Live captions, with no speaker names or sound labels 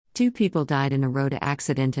2 people died in a road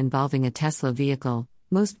accident involving a Tesla vehicle,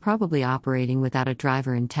 most probably operating without a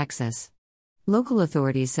driver in Texas. Local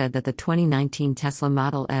authorities said that the 2019 Tesla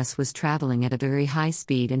Model S was traveling at a very high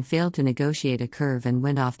speed and failed to negotiate a curve and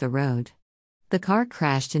went off the road. The car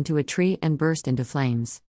crashed into a tree and burst into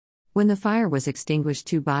flames. When the fire was extinguished,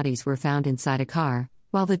 2 bodies were found inside a car,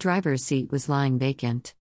 while the driver's seat was lying vacant.